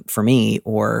work isn't for me,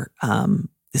 or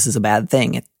this is a bad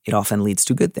thing. It often leads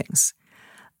to good things.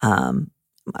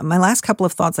 My last couple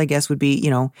of thoughts, I guess, would be,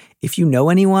 if you know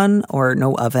anyone or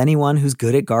know of anyone who's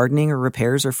good at gardening or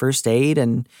repairs or first aid,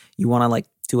 and you want to like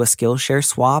do a Skillshare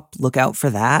swap, look out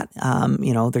for that.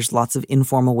 There's lots of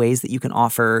informal ways that you can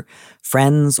offer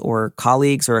friends or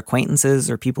colleagues or acquaintances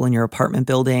or people in your apartment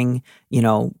building,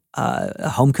 a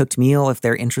home-cooked meal if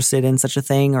they're interested in such a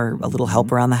thing, or a little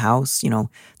help around the house.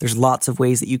 There's lots of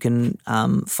ways that you can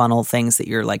funnel things that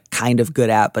you're like kind of good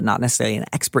at, but not necessarily an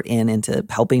expert into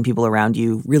helping people around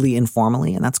you really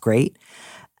informally, and that's great.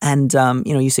 And,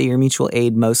 you say your mutual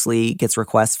aid mostly gets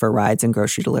requests for rides and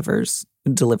grocery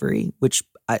delivery, which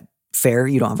fair,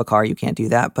 you don't have a car, you can't do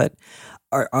that. But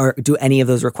do any of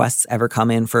those requests ever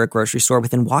come in for a grocery store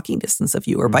within walking distance of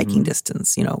you, or biking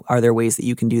distance? Are there ways that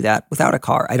you can do that without a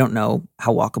car? I don't know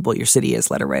how walkable your city is,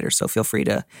 letter writer, so feel free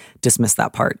to dismiss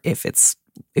that part if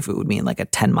it would mean like a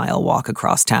 10-mile walk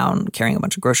across town carrying a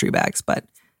bunch of grocery bags. But,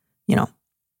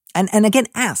 And again,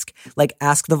 ask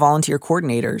the volunteer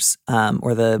coordinators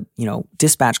or the,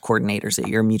 dispatch coordinators at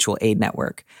your mutual aid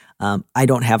network. I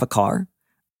don't have a car,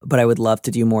 but I would love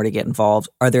to do more to get involved.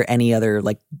 Are there any other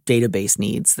like database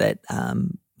needs that,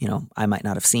 I might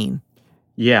not have seen?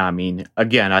 Yeah, I mean,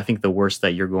 again, I think the worst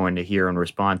that you're going to hear in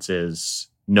response is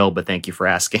no, but thank you for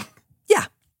asking. Yeah.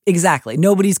 Exactly.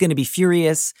 Nobody's going to be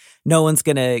furious. No one's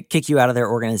going to kick you out of their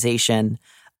organization.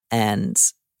 And,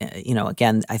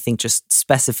 again, I think just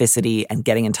specificity and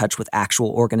getting in touch with actual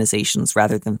organizations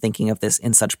rather than thinking of this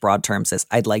in such broad terms as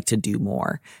I'd like to do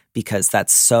more, because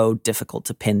that's so difficult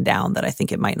to pin down that I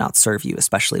think it might not serve you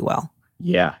especially well.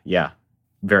 Yeah.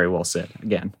 Very well said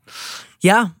again.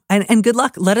 Yeah. And good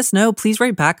luck. Let us know. Please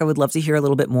write back. I would love to hear a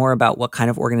little bit more about what kind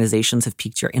of organizations have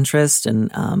piqued your interest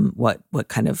and what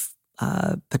kind of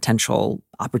potential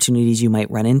opportunities you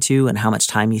might run into and how much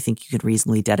time you think you could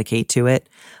reasonably dedicate to it.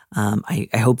 I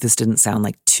hope this didn't sound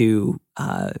like too,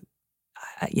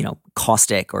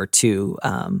 caustic or too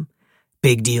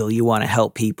big deal. You want to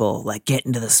help people, like get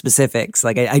into the specifics.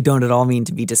 Like I don't at all mean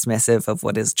to be dismissive of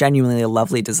what is genuinely a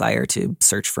lovely desire to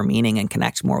search for meaning and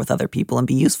connect more with other people and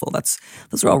be useful.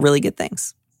 Those are all really good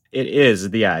things. It is.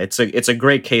 Yeah. It's a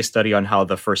great case study on how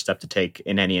the first step to take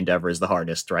in any endeavor is the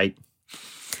hardest, right?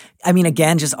 I mean,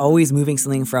 again, just always moving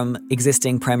something from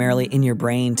existing primarily in your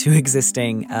brain to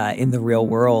existing in the real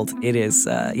world. It is,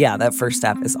 that first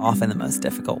step is often the most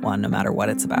difficult one, no matter what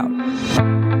it's about.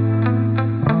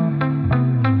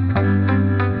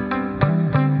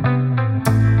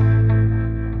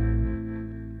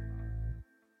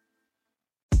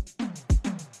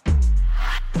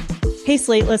 Hey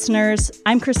Slate listeners,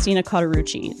 I'm Christina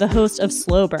Cauterucci, the host of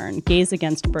Slow Burn, Gaze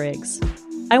Against Briggs.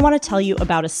 I want to tell you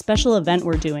about a special event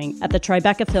we're doing at the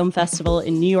Tribeca Film Festival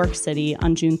in New York City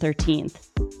on June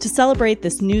 13th. To celebrate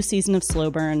this new season of Slow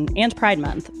Burn and Pride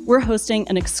Month, we're hosting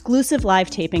an exclusive live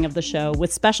taping of the show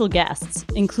with special guests,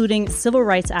 including civil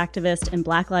rights activist and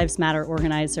Black Lives Matter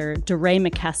organizer DeRay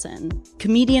McKesson,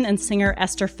 comedian and singer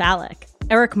Esther Fallick,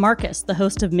 Eric Marcus, the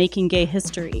host of Making Gay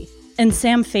History, and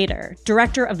Sam Feder,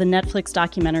 director of the Netflix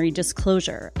documentary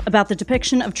Disclosure, about the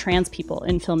depiction of trans people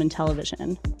in film and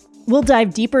television. We'll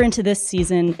dive deeper into this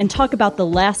season and talk about the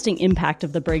lasting impact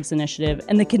of the Briggs Initiative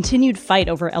and the continued fight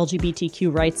over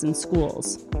LGBTQ rights in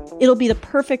schools. It'll be the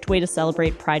perfect way to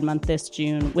celebrate Pride Month this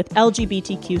June with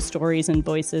LGBTQ stories and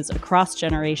voices across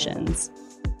generations.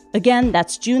 Again,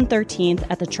 that's June 13th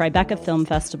at the Tribeca Film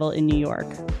Festival in New York.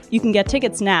 You can get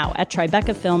tickets now at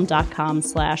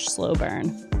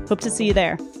tribecafilm.com/slowburn. Hope to see you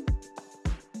there.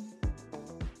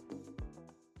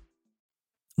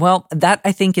 Well, that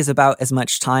I think is about as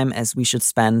much time as we should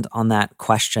spend on that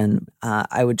question.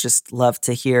 I would just love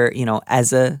to hear,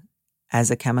 as a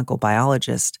chemical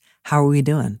biologist, how are we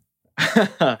doing?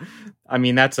 I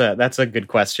mean, that's a good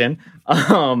question.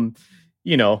 I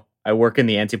work in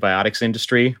the antibiotics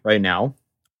industry right now.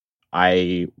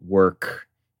 I work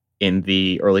in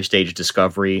the early stage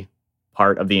discovery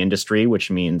part of the industry, which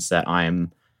means that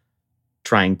I'm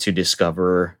trying to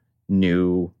discover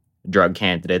new drug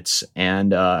candidates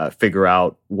and figure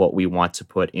out what we want to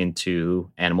put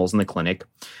into animals in the clinic.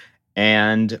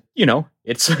 And,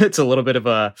 it's a little bit of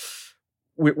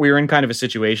we're in kind of a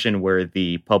situation where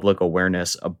the public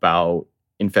awareness about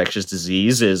infectious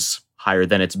disease is higher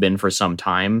than it's been for some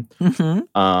time.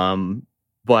 Mm-hmm.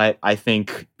 But I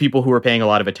think people who are paying a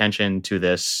lot of attention to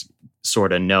this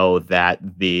sort of know that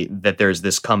there's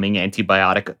this coming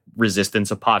antibiotic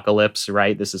resistance apocalypse,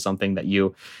 right? This is something that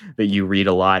you read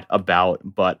a lot about,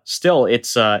 but still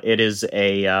it's an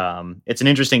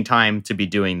interesting time to be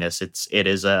doing this. It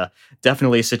is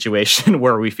definitely a situation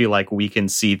where we feel like we can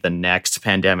see the next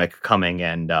pandemic coming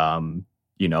and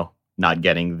not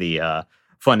getting the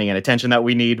funding and attention that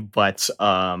we need, but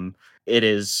it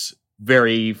is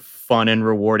very fun and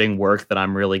rewarding work that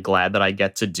I'm really glad that I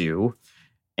get to do.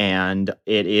 And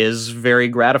it is very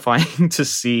gratifying to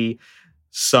see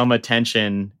some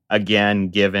attention again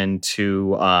given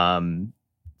to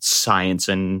science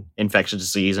and infectious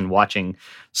disease and watching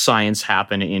science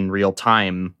happen in real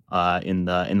time in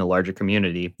the larger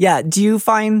community. Yeah. Do you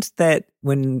find that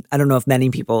when, I don't know if many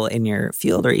people in your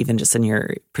field or even just in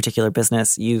your particular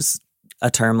business use a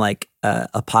term like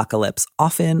apocalypse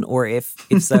often, or if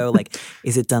so, like,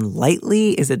 is it done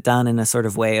lightly? Is it done in a sort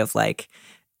of way of like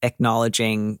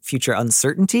acknowledging future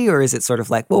uncertainty, or is it sort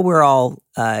of like, well, we're all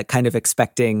kind of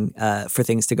expecting for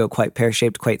things to go quite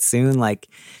pear-shaped quite soon? Like,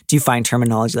 do you find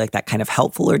terminology like that kind of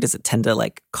helpful, or does it tend to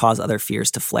like cause other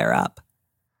fears to flare up?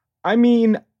 I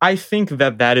mean, I think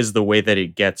that is the way that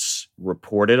it gets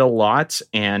reported a lot,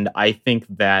 and I think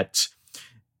that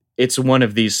it's one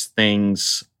of these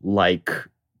things like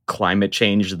climate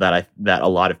change that a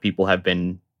lot of people have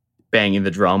been banging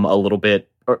the drum a little bit,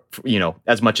 or,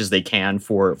 as much as they can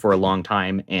for a long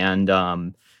time,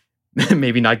 and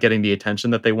maybe not getting the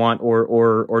attention that they want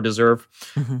or deserve.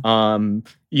 Mm-hmm.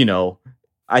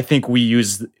 I think we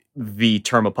use the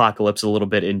term apocalypse a little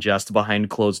bit in jest behind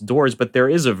closed doors, but there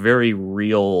is a very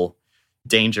real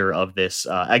danger of this.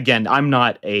 Again, I'm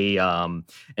not an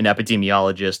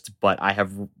epidemiologist, but I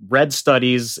have read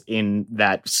studies in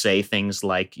that say things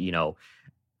like,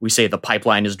 we say the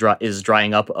pipeline is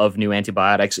drying up of new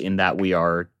antibiotics, in that we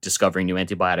are discovering new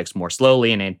antibiotics more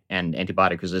slowly, and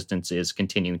antibiotic resistance is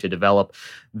continuing to develop.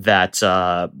 That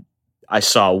I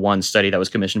saw one study that was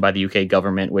commissioned by the UK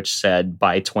government, which said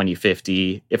by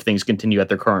 2050, if things continue at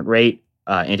their current rate,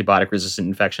 antibiotic-resistant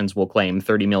infections will claim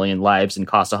 30 million lives and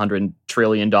cost $100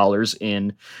 trillion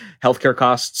in healthcare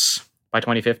costs by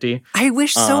 2050. I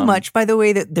wish so much, by the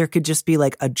way, that there could just be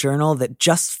like a journal that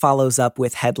just follows up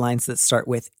with headlines that start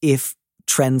with "if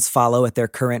trends follow at their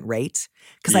current rate."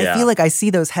 Because I feel like I see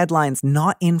those headlines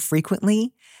not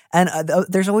infrequently. And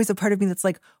there's always a part of me that's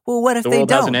like, well, what if they don't?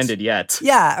 The world hasn't ended yet.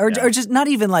 Yeah, or just not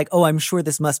even like, oh, I'm sure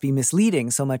this must be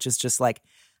misleading, so much as just like,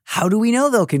 how do we know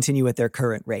they'll continue at their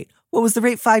current rate? What was the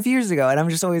rate 5 years ago? And I'm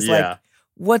just always like,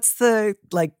 what's the,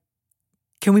 like,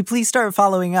 can we please start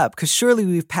following up? Because surely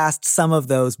we've passed some of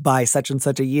those by such and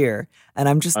such a year. And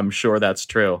I'm sure that's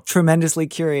true. Tremendously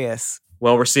curious.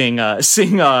 Well, we're seeing a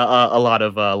lot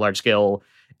of large-scale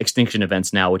extinction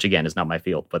events now, which again is not my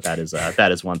field, but that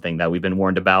is one thing that we've been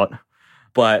warned about.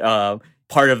 But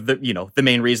part of the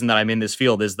main reason that I'm in this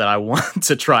field is that I want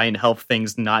to try and help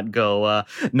things not go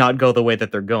the way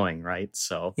that they're going, right?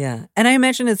 So yeah, and I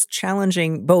imagine it's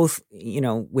challenging both,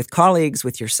 with colleagues,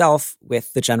 with yourself,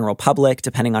 with the general public,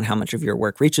 depending on how much of your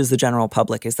work reaches the general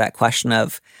public. Is that question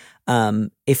of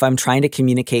if I'm trying to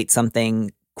communicate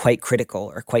something quite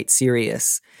critical or quite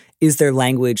serious, is there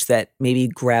language that maybe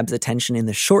grabs attention in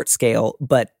the short scale,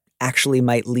 but actually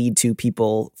might lead to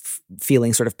people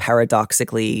feeling sort of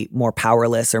paradoxically more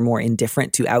powerless or more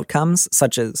indifferent to outcomes,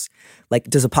 such as, like,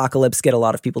 does apocalypse get a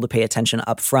lot of people to pay attention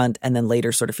up front and then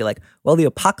later sort of feel like, well, the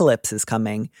apocalypse is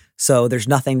coming, so there's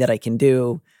nothing that I can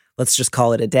do, let's just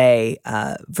call it a day,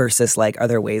 versus, like, are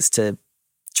there ways to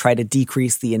try to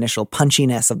decrease the initial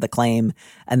punchiness of the claim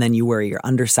and then you worry you're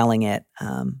underselling it?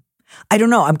 I don't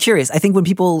know. I'm curious. I think when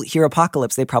people hear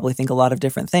apocalypse, they probably think a lot of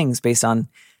different things based on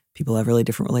people have really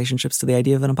different relationships to the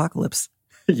idea of an apocalypse.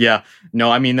 Yeah.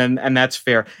 No, I mean, and that's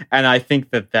fair. And I think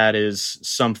that is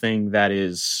something that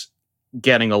is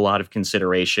getting a lot of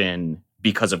consideration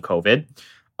because of COVID.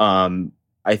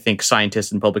 I think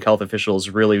scientists and public health officials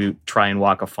really try and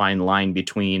walk a fine line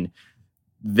between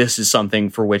this is something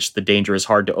for which the danger is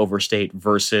hard to overstate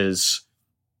versus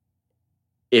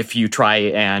if you try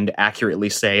and accurately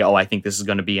say, oh, I think this is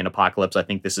going to be an apocalypse, I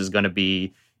think this is going to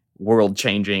be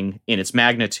world-changing in its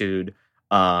magnitude,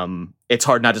 it's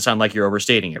hard not to sound like you're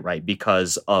overstating it, right?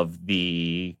 Because of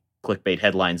the clickbait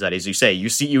headlines that, as you say, you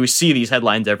see these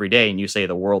headlines every day and you say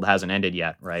the world hasn't ended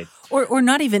yet, right? Or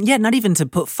not even to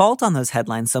put fault on those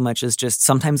headlines so much as just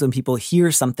sometimes when people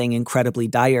hear something incredibly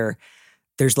dire,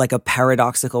 there's like a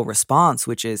paradoxical response,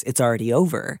 which is it's already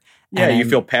over. Yeah, you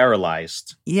feel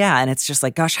paralyzed. Yeah, and it's just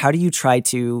like, gosh, how do you try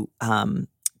to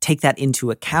take that into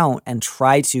account and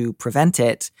try to prevent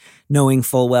it, knowing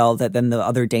full well that then the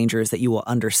other danger is that you will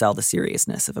undersell the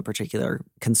seriousness of a particular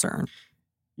concern?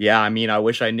 Yeah, I mean, I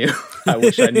wish I knew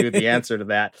the answer to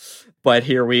that, but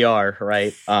here we are,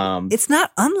 right? It's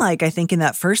not unlike, I think, in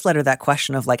that first letter, that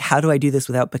question of like, how do I do this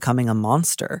without becoming a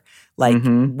monster? Like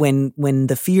when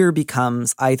the fear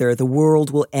becomes either the world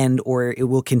will end or it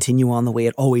will continue on the way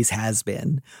it always has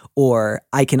been, or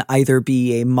I can either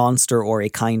be a monster or a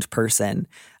kind person.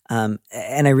 And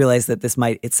I realize that this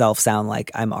might itself sound like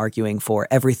I'm arguing for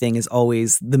everything is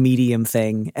always the medium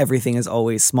thing. Everything is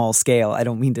always small scale. I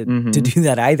don't mean to do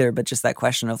that either, but just that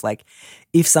question of like,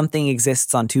 if something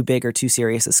exists on too big or too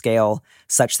serious a scale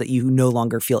such that you no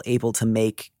longer feel able to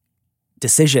make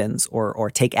decisions or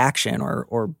take action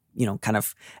or kind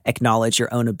of acknowledge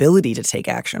your own ability to take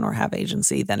action or have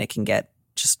agency, then it can get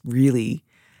just really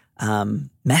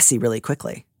messy really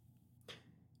quickly.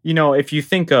 If you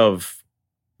think of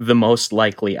the most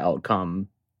likely outcome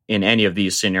in any of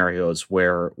these scenarios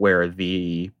where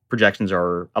the projections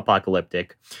are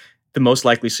apocalyptic, the most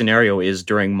likely scenario is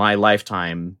during my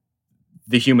lifetime,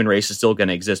 the human race is still going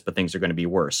to exist, but things are going to be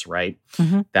worse, right?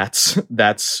 Mm-hmm.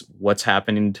 That's what's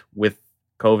happened with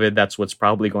COVID. That's what's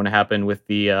probably going to happen with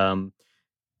the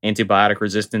antibiotic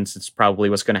resistance. It's probably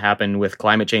what's going to happen with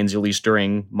climate change, at least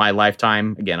during my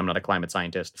lifetime. Again, I'm not a climate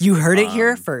scientist. You heard it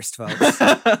here first, folks.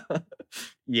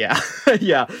 Yeah,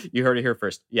 you heard it here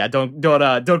first. Yeah,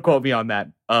 don't quote me on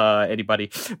that,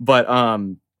 anybody. But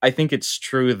I think it's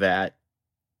true that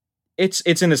it's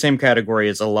in the same category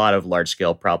as a lot of large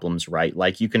scale problems, right?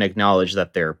 Like you can acknowledge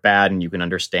that they're bad, and you can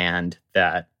understand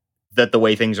that the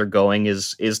way things are going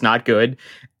is not good,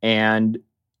 and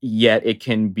yet it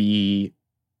can be.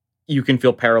 You can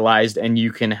feel paralyzed, and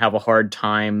you can have a hard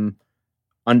time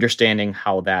understanding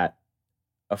how that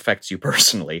affects you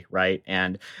personally, right?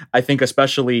 And I think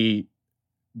especially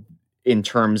in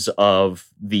terms of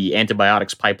the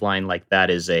antibiotics pipeline, like that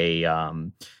is a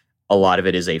lot of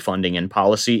it is a funding and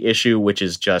policy issue, which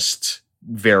is just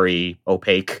very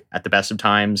opaque at the best of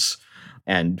times,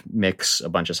 and mix a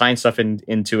bunch of science stuff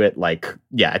into it. Like,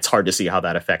 yeah, it's hard to see how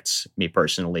that affects me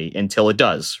personally until it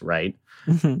does, right?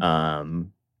 Mm-hmm.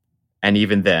 And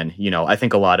even then, I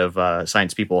think a lot of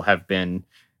science people have been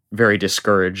very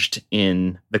discouraged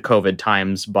in the COVID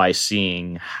times by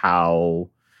seeing how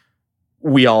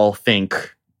we all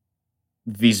think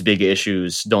these big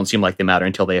issues don't seem like they matter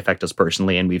until they affect us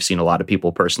personally. And we've seen a lot of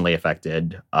people personally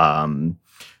affected,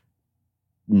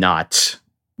 not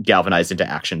galvanized into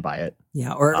action by it.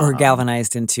 Yeah, or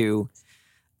galvanized into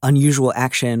unusual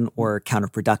action or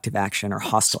counterproductive action or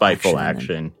hostile spiteful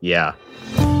action. Yeah.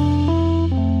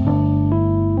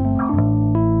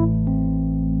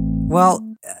 Well,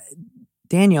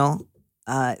 Daniel,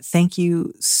 thank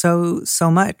you so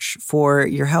much for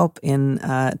your help in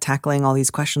tackling all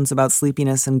these questions about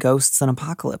sleepiness and ghosts and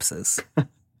apocalypses.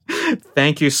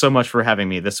 Thank you so much for having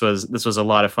me. This was a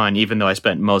lot of fun, even though I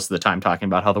spent most of the time talking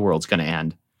about how the world's going to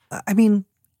end. I mean,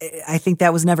 I think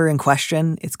that was never in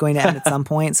question. It's going to end at some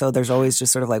point. So there's always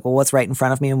just sort of like, well, what's right in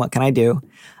front of me and what can I do?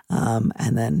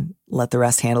 And then let the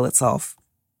rest handle itself.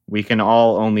 We can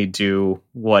all only do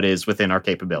what is within our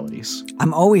capabilities.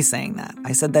 I'm always saying that.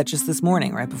 I said that just this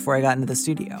morning, right before I got into the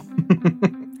studio.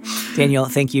 Daniel,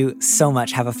 thank you so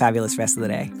much. Have a fabulous rest of the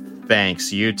day.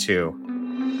 Thanks. You too.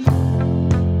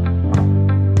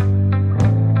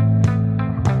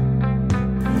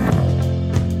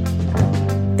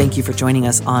 Thank you for joining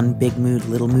us on Big Mood,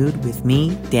 Little Mood with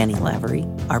me, Danny Lavery.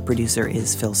 Our producer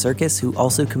is Phil Circus, who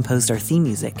also composed our theme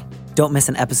music. Don't miss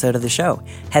an episode of the show.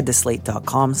 Head to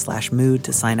slate.com/mood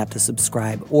to sign up to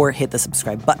subscribe, or hit the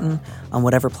subscribe button on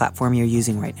whatever platform you're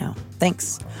using right now.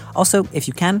 Thanks. Also, if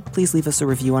you can, please leave us a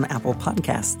review on Apple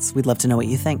Podcasts. We'd love to know what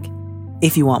you think.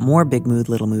 If you want more Big Mood,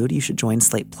 Little Mood, you should join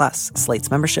Slate Plus,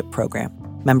 Slate's membership program.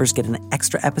 Members get an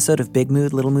extra episode of Big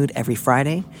Mood, Little Mood every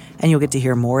Friday, and you'll get to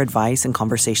hear more advice and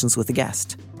conversations with a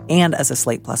guest. And as a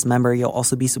Slate Plus member, you'll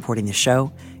also be supporting the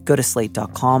show. Go to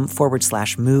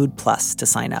slate.com/mood plus to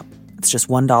sign up. It's just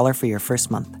 $1 for your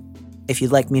first month. If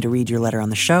you'd like me to read your letter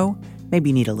on the show, maybe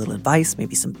you need a little advice,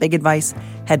 maybe some big advice,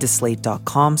 head to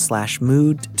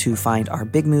slate.com/mood to find our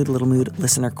Big Mood, Little Mood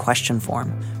listener question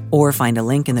form, or find a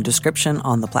link in the description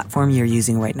on the platform you're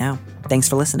using right now. Thanks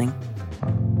for listening.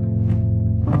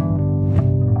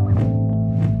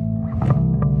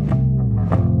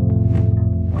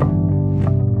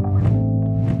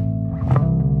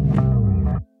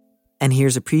 And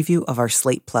here's a preview of our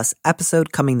Slate Plus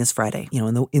episode coming this Friday.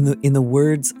 In the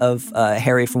words of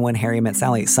Harry from When Harry Met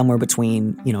Sally, somewhere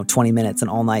between 20 minutes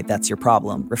and all night, that's your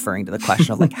problem, referring to the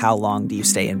question of like how long do you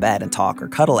stay in bed and talk or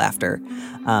cuddle after.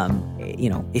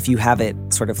 If you have it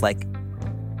sort of like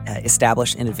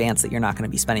established in advance that you're not going to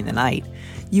be spending the night,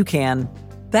 you can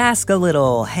bask a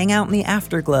little, hang out in the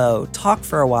afterglow, talk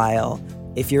for a while.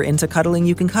 If you're into cuddling,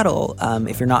 you can cuddle.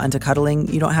 If you're not into cuddling,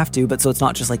 you don't have to. But so it's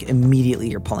not just like immediately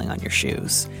you're pulling on your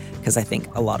shoes. Because I think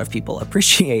a lot of people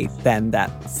appreciate then that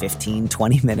 15,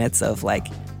 20 minutes of like,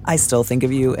 I still think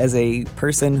of you as a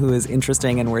person who is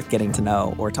interesting and worth getting to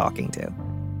know or talking to.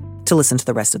 To listen to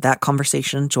the rest of that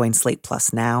conversation, join Slate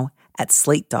Plus now at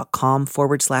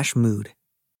slate.com/mood.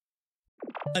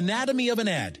 Anatomy of an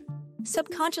ad.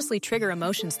 Subconsciously trigger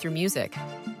emotions through music.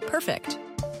 Perfect.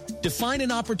 Define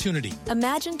an opportunity.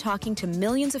 Imagine talking to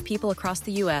millions of people across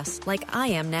the U.S. like I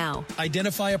am now.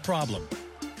 Identify a problem.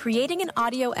 Creating an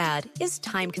audio ad is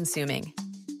time-consuming.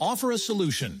 Offer a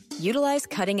solution. Utilize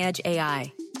cutting-edge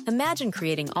AI. Imagine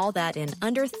creating all that in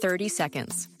under 30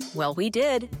 seconds. Well, we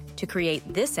did to create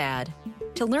this ad.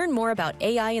 To learn more about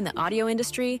AI in the audio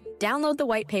industry, download the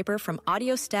white paper from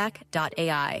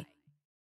audiostack.ai.